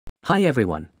Hi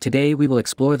everyone, today we will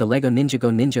explore the LEGO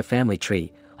Ninjago Ninja Family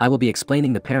Tree. I will be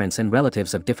explaining the parents and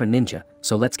relatives of different ninja,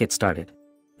 so let's get started.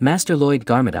 Master Lloyd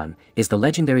Garmadon is the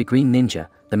legendary Green Ninja,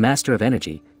 the Master of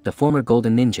Energy, the former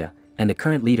Golden Ninja, and the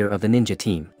current leader of the ninja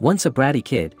team. Once a bratty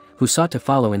kid, who sought to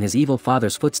follow in his evil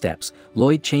father's footsteps,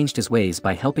 Lloyd changed his ways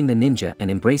by helping the ninja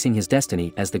and embracing his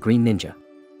destiny as the Green Ninja.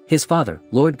 His father,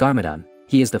 Lord Garmadon,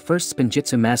 he is the first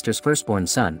Spinjitzu Master's firstborn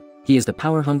son. He is the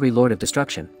power-hungry Lord of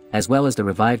Destruction, as well as the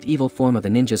revived evil form of the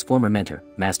ninja's former mentor,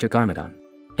 Master Garmadon.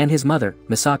 And his mother,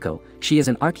 Misako, she is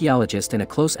an archaeologist and a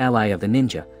close ally of the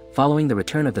ninja. Following the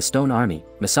return of the Stone Army,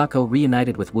 Misako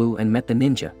reunited with Wu and met the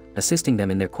ninja, assisting them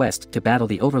in their quest to battle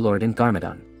the Overlord and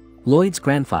Garmadon. Lloyd's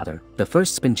grandfather, the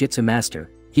first Spinjitzu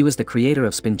Master, he was the creator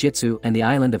of Spinjitzu and the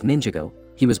island of Ninjago.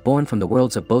 He was born from the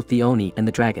worlds of both the Oni and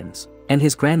the dragons. And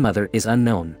his grandmother is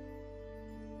unknown.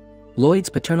 Lloyd's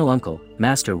paternal uncle,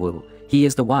 Master Wu, he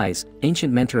is the wise,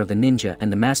 ancient mentor of the ninja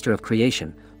and the master of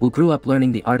creation. Wu grew up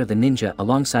learning the art of the ninja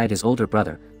alongside his older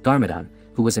brother, Garmadon,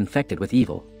 who was infected with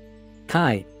evil.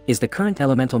 Kai is the current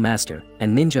elemental master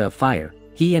and ninja of fire.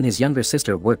 He and his younger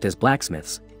sister worked as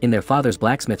blacksmiths in their father's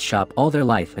blacksmith shop all their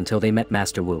life until they met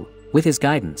Master Wu. With his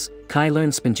guidance, Kai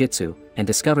learned Spinjitzu and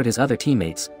discovered his other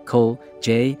teammates, Cole,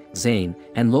 Jay, Zane,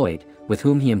 and Lloyd, with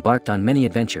whom he embarked on many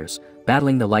adventures,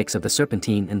 battling the likes of the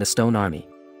Serpentine and the Stone Army.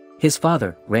 His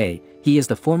father, Ray, he is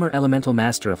the former elemental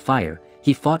master of fire.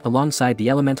 He fought alongside the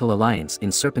Elemental Alliance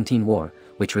in Serpentine War,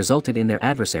 which resulted in their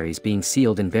adversaries being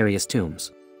sealed in various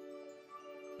tombs.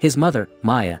 His mother,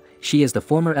 Maya, she is the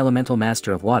former elemental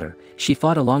master of water. She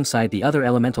fought alongside the other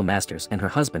elemental masters and her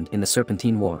husband in the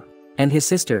Serpentine War. And his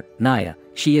sister, Naya,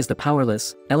 she is the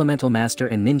powerless, elemental master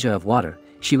and ninja of water.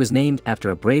 She was named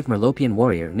after a brave Merlopian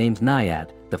warrior named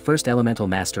Naiad, the first elemental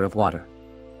master of water.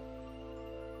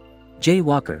 Jay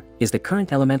Walker is the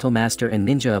current elemental master and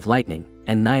ninja of lightning,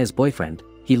 and Naya's boyfriend.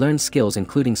 He learned skills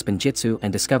including Spinjitzu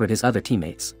and discovered his other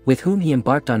teammates, with whom he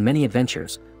embarked on many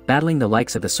adventures, battling the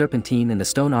likes of the Serpentine and the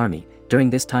Stone Army.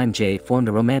 During this time Jay formed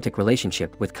a romantic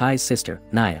relationship with Kai's sister,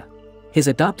 Naya. His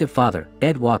adoptive father,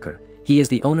 Ed Walker, he is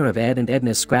the owner of Ed and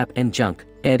Edna's Scrap and Junk.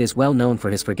 Ed is well known for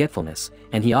his forgetfulness,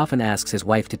 and he often asks his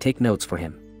wife to take notes for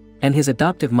him. And his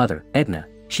adoptive mother, Edna,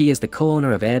 she is the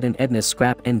co-owner of Ed and Edna's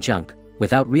Scrap and Junk.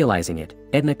 Without realizing it,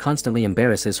 Edna constantly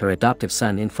embarrasses her adoptive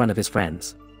son in front of his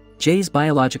friends. Jay's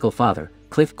biological father,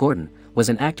 Cliff Gordon, was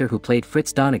an actor who played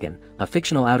Fritz Donegan, a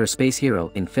fictional outer space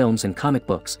hero in films and comic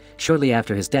books. Shortly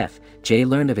after his death, Jay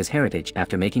learned of his heritage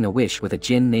after making a wish with a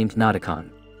djinn named Nauticon.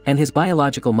 And his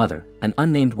biological mother, an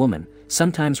unnamed woman,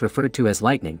 sometimes referred to as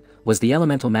Lightning, was the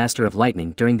elemental master of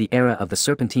lightning during the era of the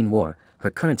Serpentine War. Her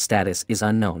current status is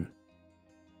unknown.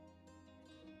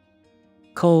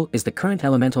 Cole is the current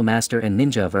elemental master and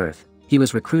ninja of Earth. He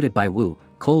was recruited by Wu.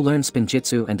 Cole learned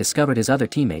Spinjitzu and discovered his other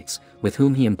teammates, with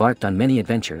whom he embarked on many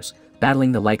adventures,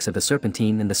 battling the likes of the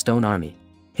Serpentine and the Stone Army.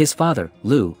 His father,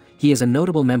 Lu, he is a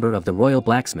notable member of the Royal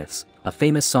Blacksmiths, a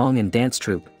famous song and dance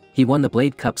troupe. He won the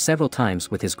Blade Cup several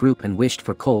times with his group and wished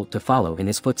for Cole to follow in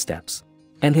his footsteps.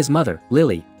 And his mother,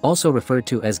 Lily, also referred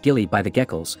to as Gilly by the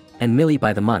Geckos, and Millie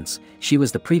by the Munts, she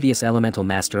was the previous elemental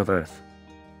master of Earth.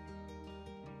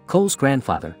 Cole's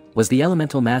grandfather was the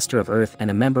elemental master of Earth and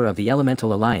a member of the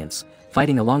Elemental Alliance,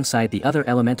 fighting alongside the other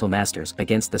elemental masters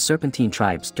against the Serpentine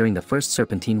tribes during the First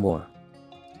Serpentine War.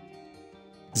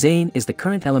 Zane is the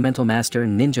current elemental master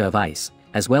and ninja of ice,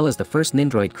 as well as the first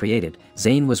Nindroid created.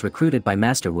 Zane was recruited by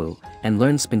Master Wu and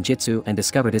learned Spinjitzu and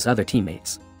discovered his other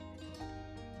teammates.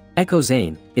 Echo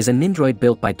Zane is a Nindroid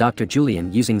built by Dr.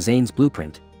 Julian using Zane's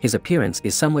blueprint. His appearance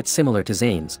is somewhat similar to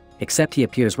Zane's, except he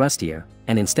appears rustier,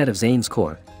 and instead of Zane's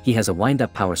core, he has a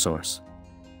wind-up power source.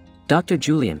 Dr.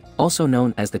 Julian, also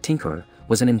known as the Tinkerer,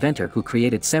 was an inventor who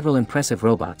created several impressive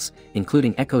robots,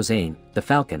 including Echo Zane, the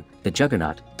Falcon, the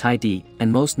Juggernaut, Tai Di,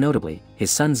 and most notably, his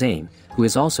son Zane, who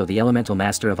is also the elemental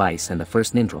master of ice and the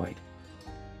first Nindroid.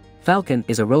 Falcon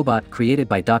is a robot created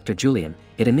by Dr. Julian.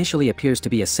 It initially appears to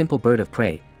be a simple bird of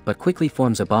prey, but quickly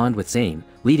forms a bond with Zane,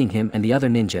 leading him and the other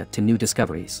ninja to new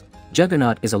discoveries.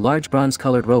 Juggernaut is a large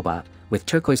bronze-colored robot, with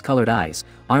turquoise-colored eyes,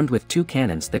 armed with two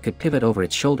cannons that could pivot over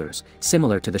its shoulders,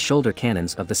 similar to the shoulder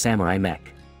cannons of the samurai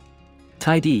mech.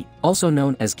 Tai Di, also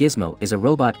known as Gizmo, is a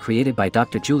robot created by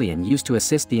Dr. Julian used to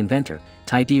assist the inventor.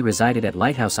 Tai Di resided at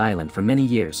Lighthouse Island for many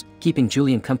years, keeping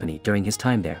Julian company during his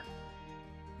time there.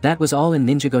 That was all in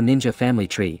Ninjago Ninja Family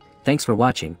Tree. Thanks for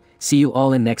watching. See you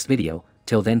all in next video.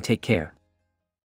 Till then, take care.